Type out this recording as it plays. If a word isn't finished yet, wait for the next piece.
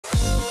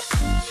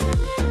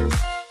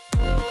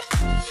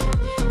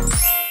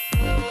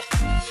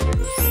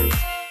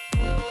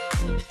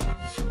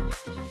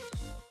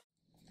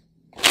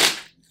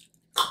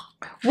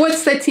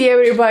What's the tea,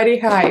 everybody?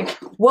 Hi,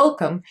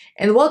 welcome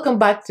and welcome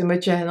back to my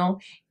channel.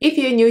 If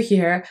you're new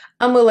here,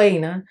 I'm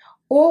Elaina,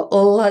 or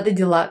Lada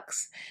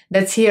Deluxe,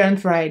 that's here on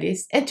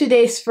Fridays. And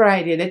today's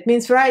Friday, that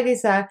means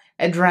Fridays are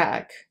a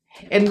drag.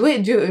 And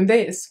we're doing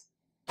this.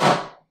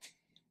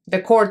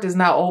 The court is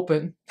now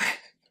open.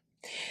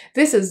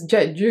 This is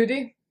Judge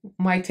Judy,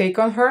 my take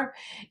on her.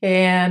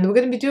 And we're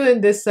going to be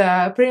doing this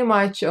pretty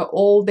much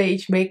old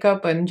age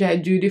makeup and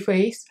Judge Judy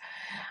face.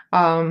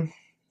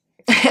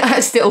 I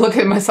still look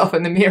at myself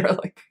in the mirror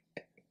like.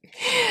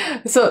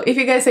 So if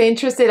you guys are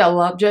interested, I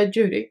love Judge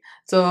Judy,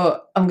 so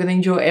I'm gonna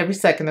enjoy every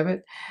second of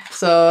it.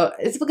 So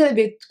it's gonna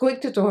be a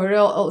quick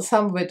tutorial,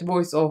 some of it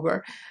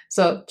voiceover.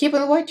 So keep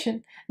on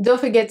watching.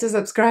 Don't forget to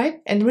subscribe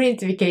and ring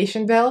the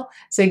notification bell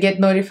so you get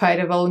notified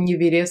of all new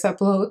videos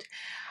upload.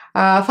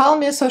 Follow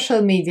me on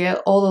social media,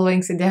 all the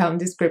links are down in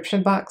the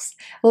description box.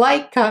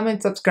 Like,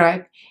 comment,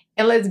 subscribe,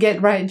 and let's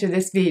get right into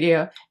this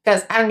video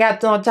because I ain't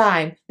got no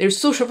time.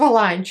 There's sushi for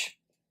lunch.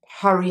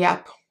 Hurry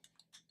up.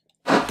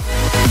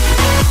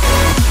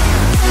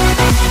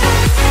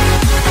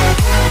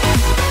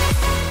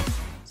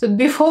 So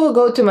before we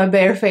go to my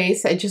bare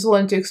face, I just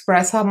want to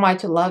express how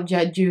much I love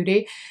Judge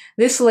Judy.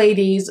 This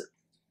lady is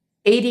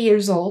 80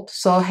 years old,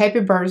 so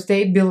happy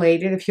birthday,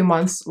 belated a few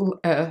months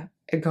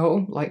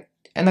ago, like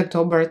in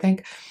October, I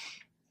think.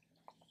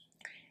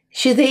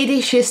 She's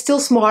 80, she's still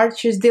smart,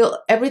 she's still,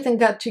 everything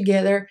got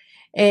together,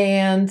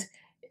 and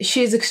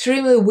she's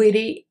extremely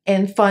witty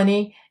and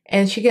funny,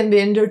 and she can be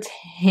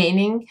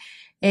entertaining,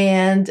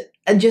 and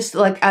I just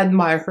like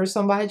admire her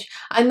so much.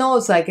 I know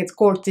it's like it's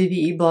court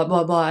TV, blah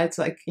blah blah. It's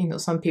like, you know,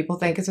 some people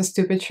think it's a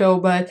stupid show,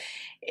 but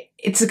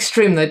it's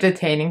extremely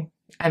entertaining.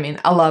 I mean,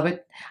 I love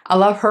it. I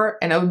love her,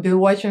 and I would be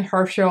watching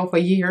her show for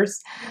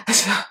years.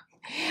 So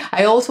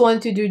I also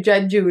want to do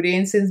Judge Judy,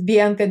 and since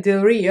Bianca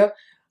Del Rio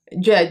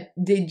did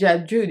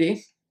Judge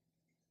Judy,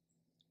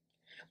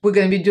 we're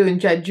gonna be doing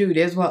Judge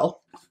Judy as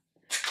well.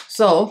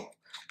 So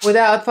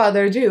without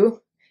further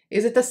ado,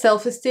 is it a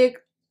selfie stick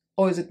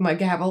or is it my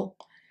gavel?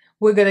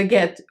 We're gonna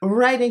get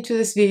right into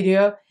this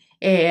video,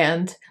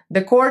 and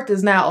the court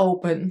is now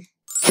open.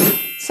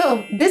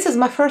 So this is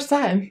my first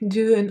time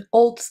doing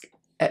old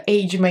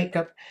age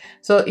makeup.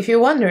 So if you're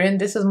wondering,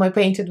 this is my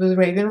painted with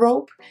raven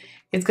robe.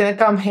 It's gonna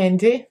come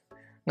handy.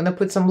 I'm gonna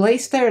put some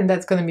lace there, and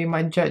that's gonna be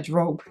my judge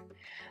robe.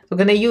 We're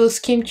gonna use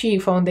Kimchi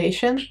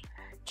foundation.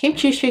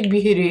 Kimchi Chic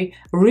Beauty,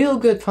 real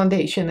good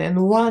foundation in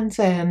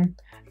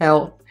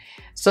 110L.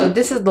 So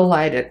this is the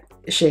lighted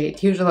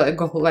shade. Usually I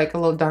go like a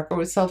little darker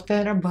with self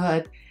tanner,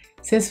 but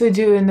since we're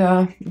doing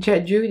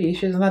Judge Judy,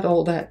 she's not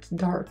all that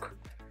dark.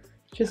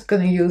 Just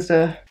gonna use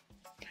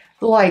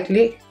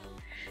lightly,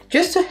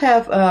 just to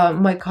have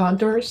my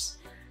contours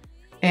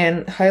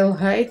and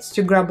highlights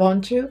to grab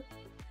onto.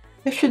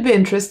 It should be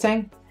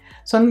interesting.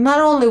 So not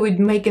only we're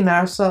making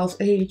ourselves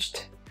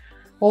aged,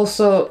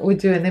 also we're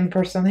doing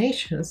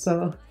impersonation.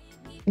 So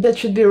that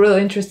should be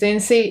really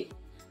interesting. See,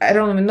 I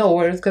don't even know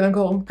where it's gonna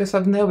go because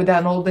I've never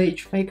done old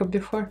age makeup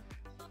before.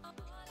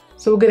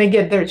 So we're gonna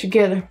get there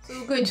together.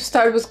 So we're going to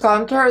start with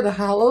contour, the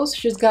hollows.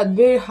 She's got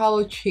very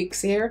hollow cheeks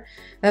here.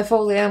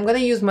 Therefore, I'm gonna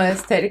use my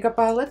Aesthetica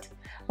palette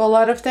for a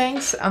lot of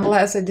things,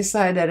 unless I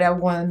decide that I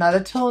want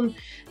another tone.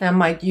 I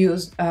might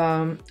use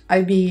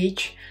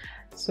IBH.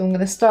 So I'm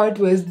gonna start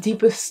with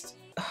deepest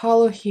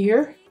hollow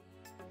here.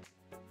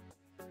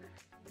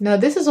 Now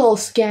this is all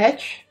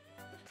sketch.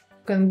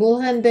 I'm gonna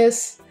blend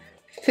this,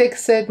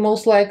 fix it,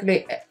 most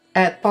likely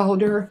add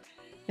powder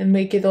and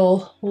make it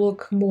all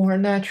look more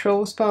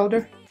natural with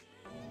powder.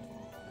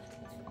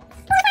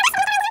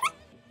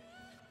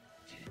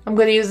 I'm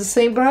gonna use the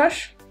same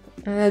brush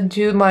and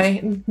do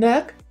my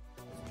neck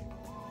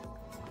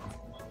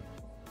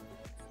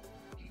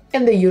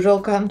and the usual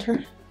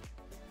contour.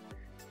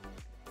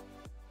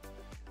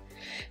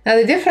 Now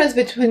the difference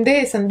between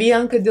this and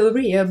Bianca Del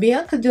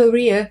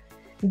Rio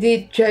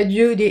did Judge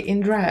Judy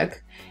in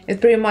drag. It's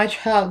pretty much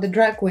how the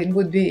drag queen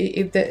would be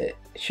if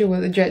she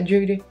was a Judge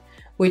Judy,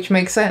 which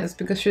makes sense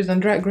because she's on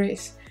Drag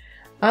Race.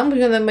 I'm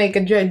gonna make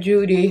a Judge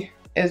Judy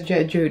as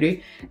Judge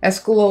Judy, as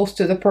close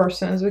to the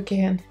person as we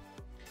can.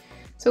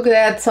 So we're gonna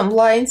add some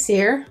lines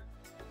here,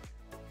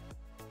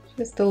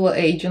 just a little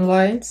aging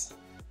lines.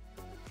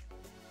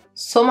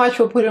 So much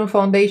for putting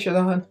foundation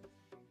on.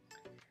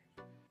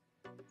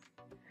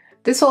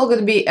 This is all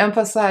gonna be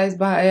emphasized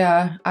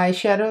by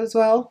eyeshadow as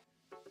well.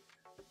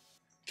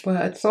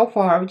 But so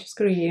far, we're just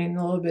creating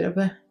a little bit of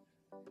a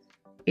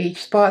age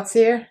spots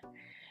here.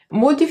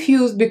 More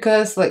diffused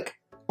because, like,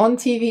 on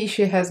TV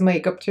she has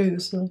makeup too,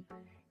 so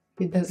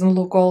it doesn't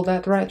look all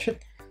that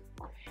ratchet.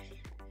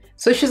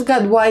 So she's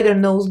got wider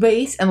nose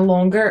base and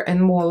longer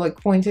and more like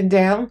pointed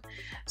down.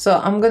 So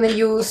I'm gonna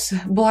use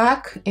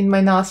black in my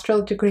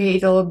nostril to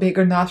create a little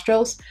bigger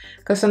nostrils,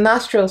 because the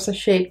nostrils are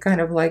shaped kind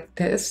of like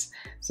this.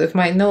 So if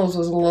my nose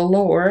was a little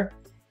lower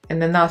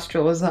and the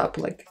nostril was up,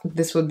 like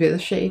this would be the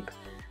shape.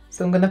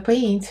 So I'm gonna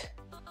paint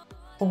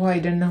a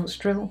wider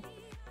nostril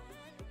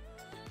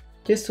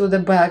just with a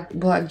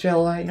black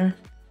gel liner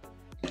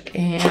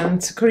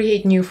and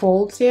create new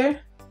folds here.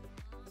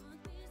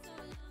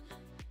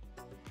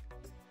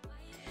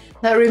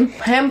 Now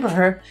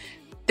remember,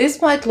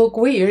 this might look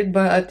weird,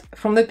 but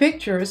from the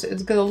pictures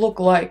it's gonna look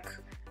like,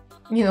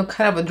 you know,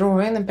 kind of a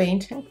drawing, a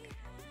painting.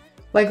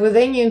 Like with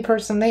any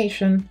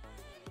impersonation,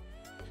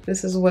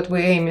 this is what we're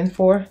aiming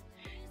for,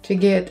 to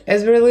get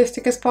as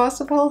realistic as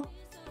possible,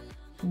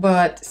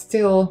 but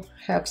still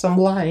have some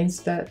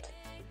lines that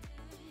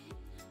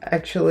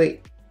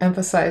actually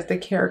emphasize the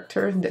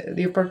character that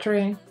you're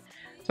portraying.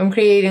 So I'm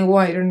creating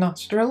wider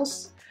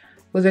nostrils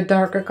with a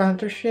darker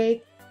contour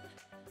shade.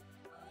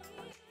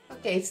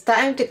 Okay, it's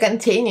time to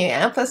continue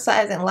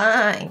emphasizing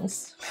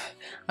lines.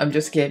 I'm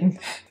just kidding.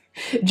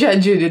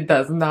 Judy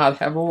does not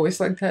have a voice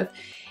like that.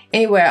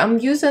 Anyway, I'm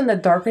using the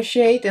darker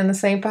shade in the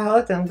same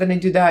palette and I'm gonna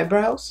do the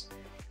eyebrows.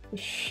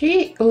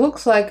 She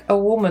looks like a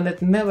woman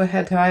that never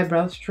had her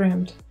eyebrows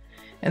trimmed.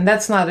 And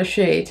that's not a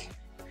shade,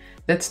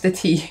 that's the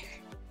tea.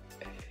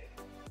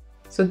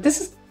 So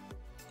this is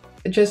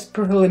just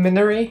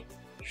preliminary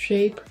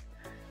shape.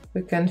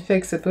 We can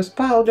fix it with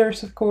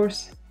powders, of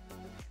course.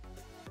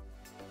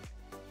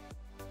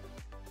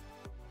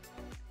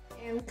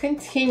 And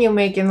continue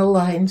making the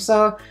line.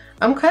 So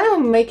I'm kind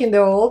of making the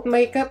old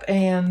makeup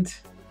and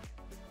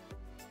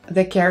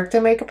the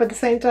character makeup at the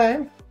same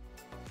time.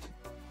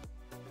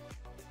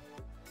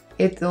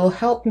 It will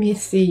help me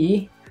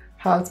see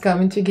how it's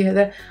coming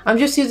together. I'm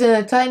just using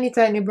a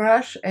tiny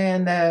brush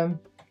and a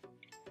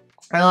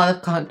lot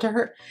of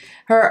contour.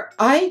 Her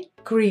eye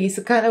crease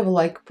kind of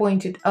like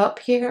pointed up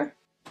here.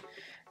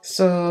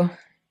 So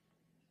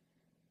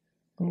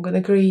I'm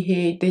gonna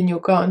create the new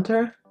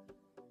contour.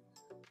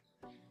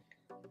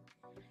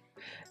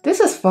 This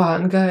is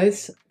fun,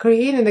 guys.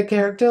 Creating a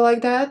character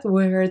like that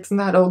where it's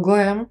not all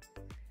glam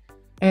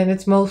and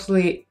it's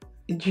mostly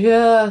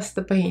just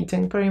the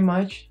painting, pretty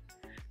much.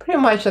 Pretty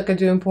much like a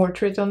doing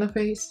portrait on the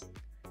face.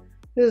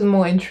 This is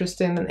more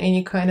interesting than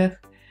any kind of...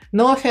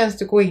 No offense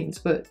to queens,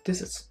 but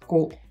this is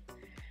cool.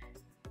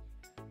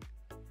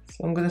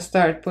 So I'm gonna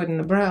start putting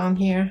the brown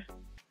here.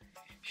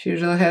 She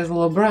usually has a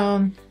little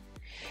brown.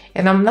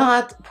 And I'm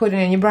not putting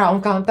any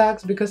brown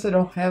contacts because I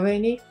don't have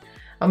any.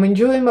 I'm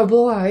enjoying my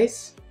blue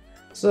eyes.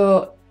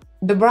 So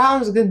the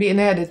brown is gonna be in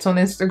edits on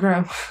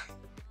Instagram.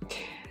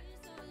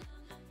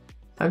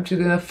 I'm just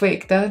gonna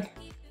fake that.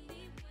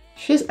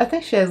 I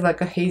think she has like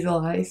a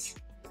hazel eyes.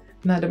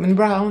 Not even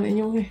brown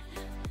anyway.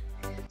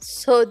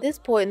 So at this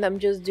point I'm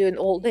just doing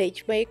old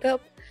age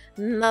makeup.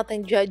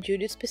 Nothing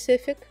Judy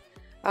specific.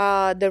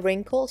 The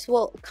wrinkles,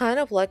 well, kind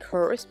of like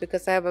hers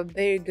because I have a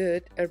very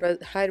good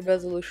high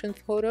resolution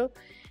photo.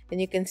 And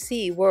you can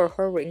see where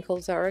her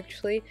wrinkles are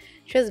actually.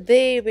 She has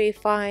very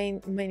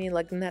fine, many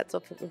like nets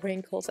of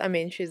wrinkles. I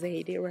mean, she's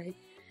 80, right?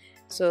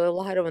 So a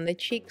lot on the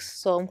cheeks.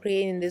 So I'm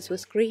creating this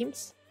with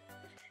creams.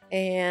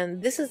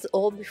 And this is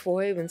all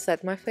before I even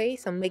set my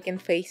face. I'm making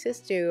faces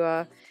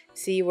to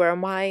see where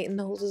my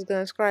nose is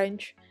gonna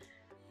scrunch.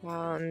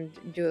 And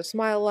do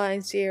smile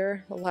lines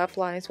here, laugh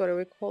lines, whatever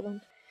we call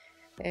them.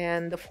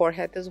 And the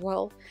forehead as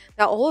well.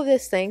 Now all of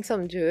these things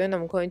I'm doing,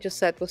 I'm going to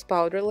set with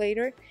powder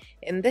later.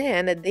 And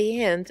then at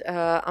the end,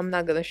 I'm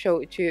not gonna show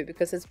it to you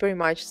because it's pretty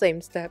much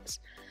same steps.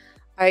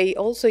 I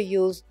also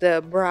used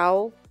the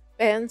brow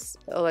pens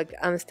like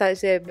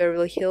Anastasia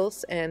Beverly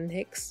Hills and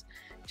NYX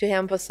to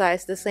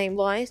emphasize the same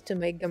lines to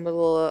make them a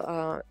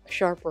little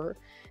sharper,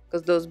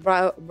 because those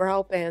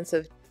brow pens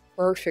are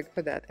perfect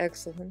for that.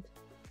 Excellent.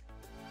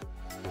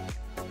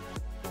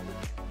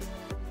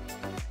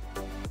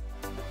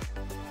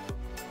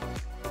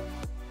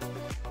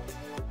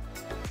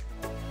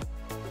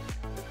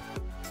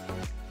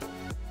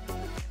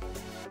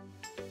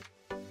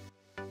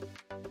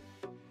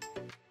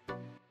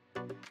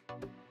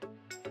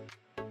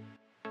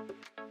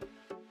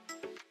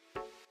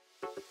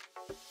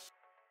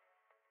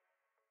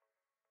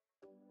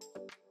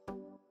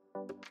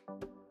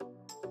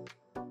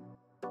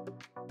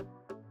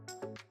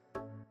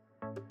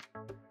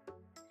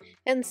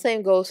 And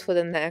same goes for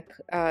the neck.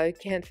 You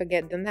can't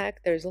forget the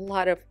neck. There's a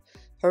lot of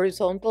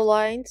horizontal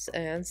lines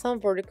and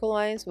some vertical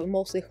lines, but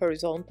mostly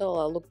horizontal.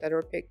 I looked at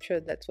her picture,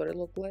 that's what it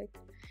looked like.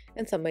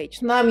 And some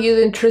H. Now I'm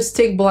using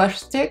Tristic blush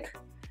stick,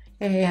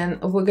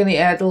 and we're gonna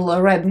add a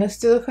little redness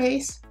to the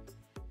face.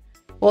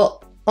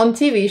 Well, on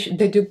TV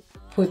they do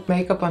put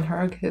makeup on her,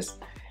 I guess.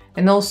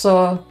 And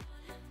also,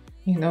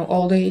 you know,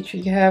 old age,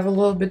 you have a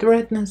little bit of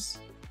redness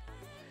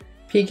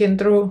peeking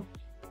through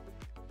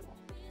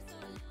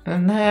the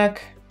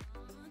neck.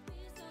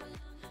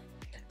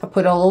 I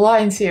put all the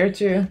lines here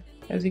too,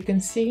 as you can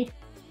see.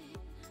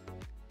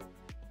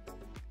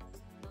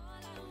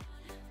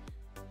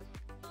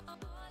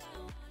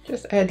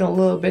 Just add a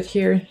little bit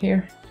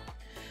here.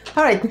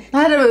 Alright,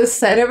 now that I've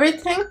set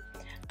everything,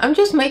 I'm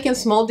just making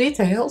small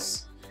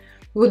details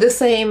with the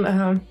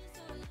same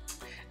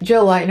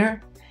gel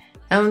liner.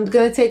 I'm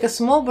gonna take a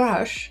small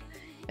brush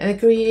and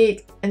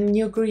create a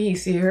new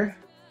crease here.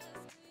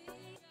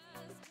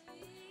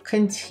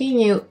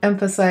 Continue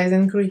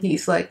emphasizing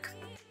crease, like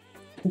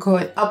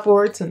going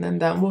upwards and then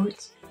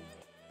downwards.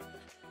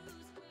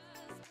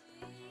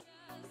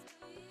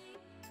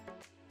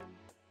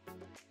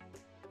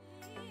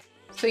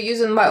 So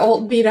using my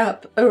old beat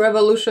up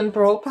Revolution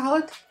Pro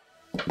palette,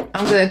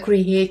 I'm gonna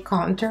create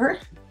contour.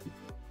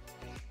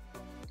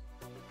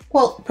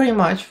 Well, pretty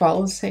much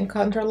follow the same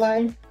contour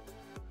line.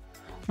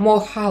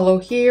 More hollow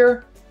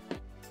here.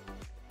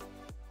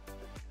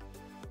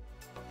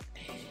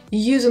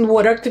 Using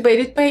water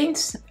activated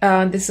paints.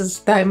 This is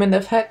Diamond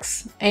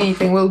FX.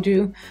 Anything will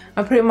do.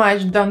 I'm pretty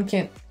much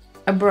dunking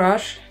a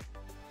brush,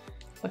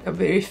 like a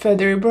very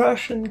feathery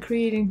brush, and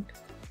creating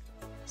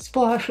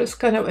splashes,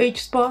 kind of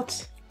H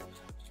spots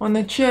on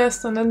the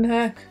chest, on the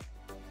neck.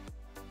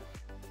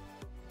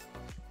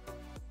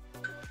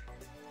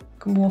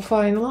 More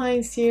fine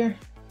lines here.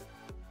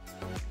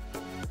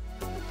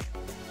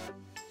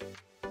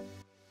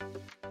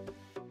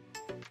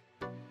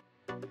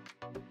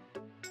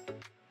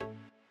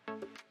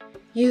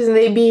 Using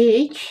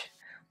ABH,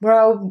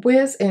 Brow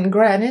Wiz and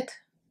Granite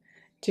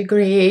to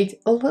create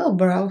a little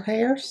brow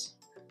hairs.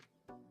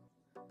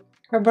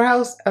 Her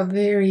brows are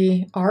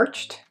very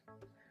arched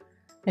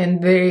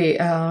and very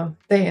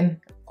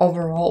thin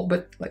overall,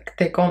 but like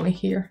thick only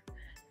here.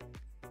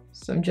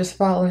 So I'm just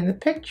following the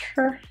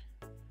picture.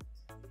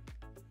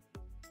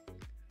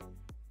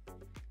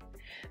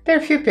 There are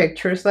a few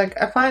pictures, like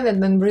I find that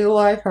in real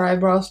life her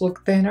eyebrows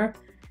look thinner,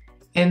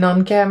 and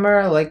on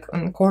camera, like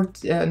on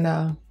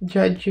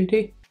Judge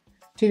Judy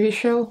TV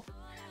show,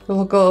 they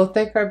look a little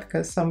thicker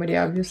because somebody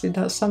obviously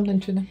does something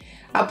to them.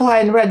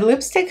 Applying red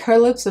lipstick, her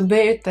lips are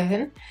very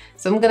thin,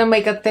 so I'm gonna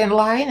make a thin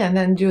line and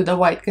then do the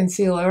white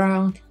concealer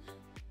around.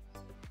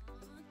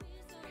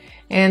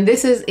 And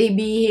this is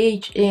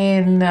ABH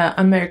in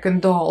American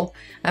Doll.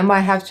 I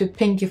might have to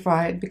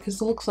pinkify it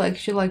because it looks like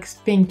she likes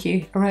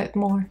pinky red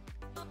more.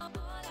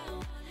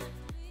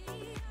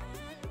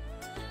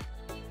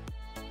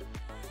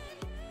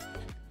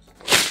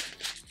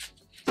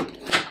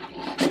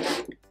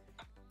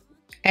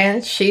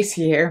 And she's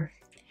here,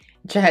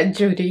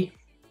 Judy.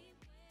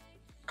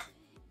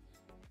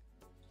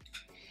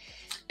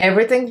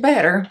 Everything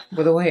better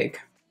with a wig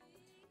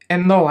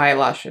and no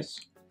eyelashes.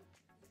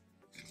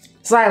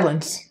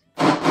 Silence.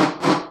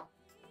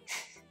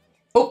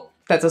 Oh,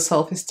 that's a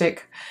selfie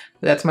stick.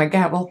 That's my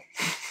gavel.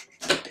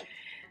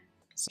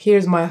 So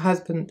here's my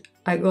husband's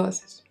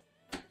eyeglasses.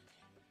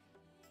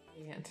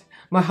 And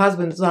my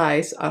husband's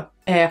eyes are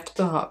effed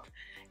up.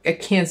 I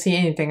can't see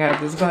anything out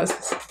of these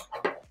glasses.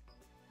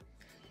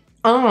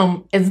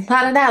 It's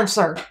not an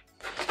answer.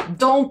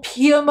 Don't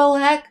peel my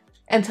leg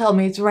and tell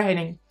me it's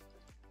raining.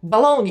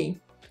 Baloney.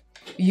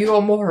 You're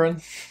a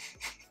moron.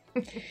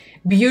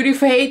 Beauty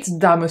fades,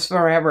 dumb as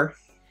forever.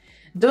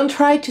 Don't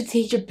try to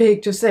teach a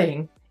pig to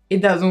sing.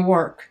 It doesn't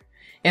work.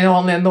 It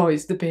only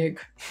annoys the pig.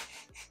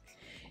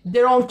 They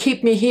don't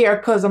keep me here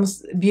because I'm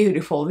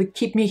beautiful. They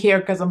keep me here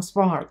because I'm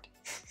smart.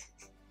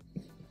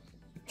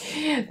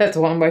 That's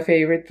one of my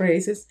favorite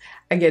phrases.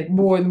 I get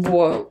more and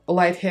more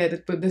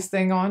lightheaded with this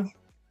thing on.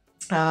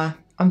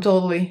 I'm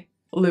totally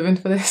living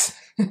for this.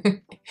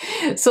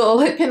 So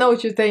let me know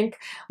what you think.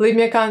 Leave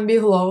me a comment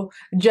below.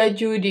 Judge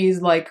Judy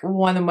is like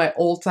one of my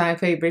all-time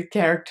favorite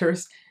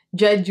characters.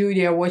 Judge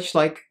Judy, I watched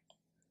like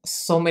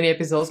so many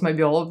episodes,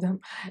 maybe all of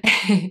them.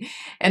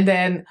 And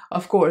then,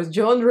 of course,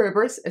 Joan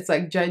Rivers. It's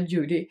like Judge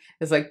Judy.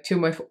 It's like two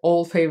of my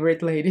old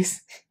favorite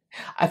ladies.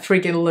 I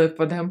freaking live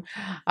for them.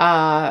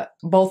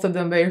 Both of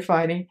them very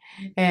funny.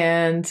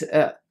 And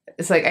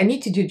it's like I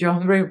need to do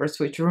Joan Rivers,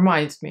 which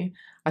reminds me.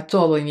 I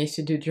totally need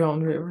to do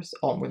Joan Rivers.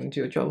 Oh, I'm going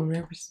to do Joan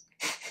Rivers.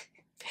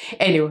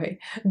 Anyway,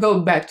 go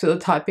back to the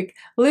topic.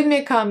 Leave me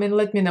a comment.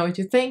 Let me know what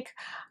you think.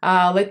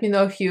 Let me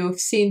know if you've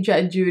seen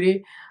Judge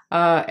Judy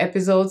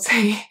episodes.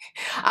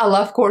 I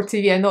love Court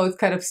TV. I know it's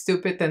kind of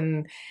stupid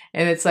and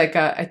it's like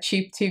a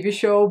cheap TV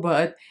show,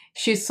 but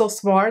she's so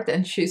smart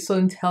and she's so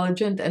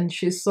intelligent and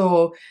she's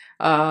so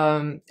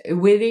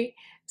witty.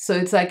 So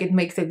it's like it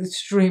makes it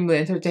extremely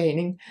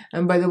entertaining.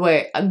 And by the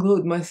way, I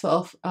glued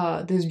myself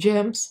these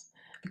gems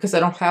because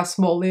I don't have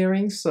small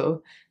earrings,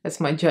 so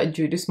that's my Judge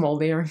Judy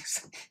small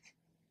earrings.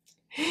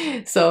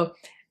 So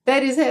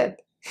that is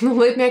it.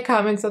 Leave me a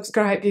comment,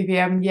 subscribe if you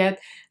haven't yet,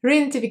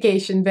 ring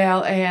notification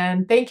bell,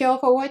 and thank you all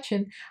for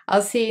watching.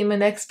 I'll see you in my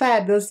next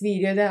fabulous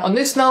video. On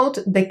this note,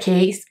 the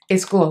case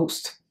is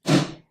closed.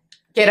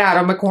 Get out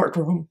of my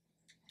courtroom.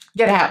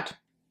 Get out.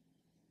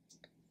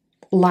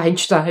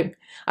 Lunch time.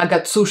 I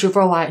got sushi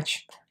for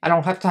lunch. I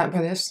don't have time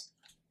for this.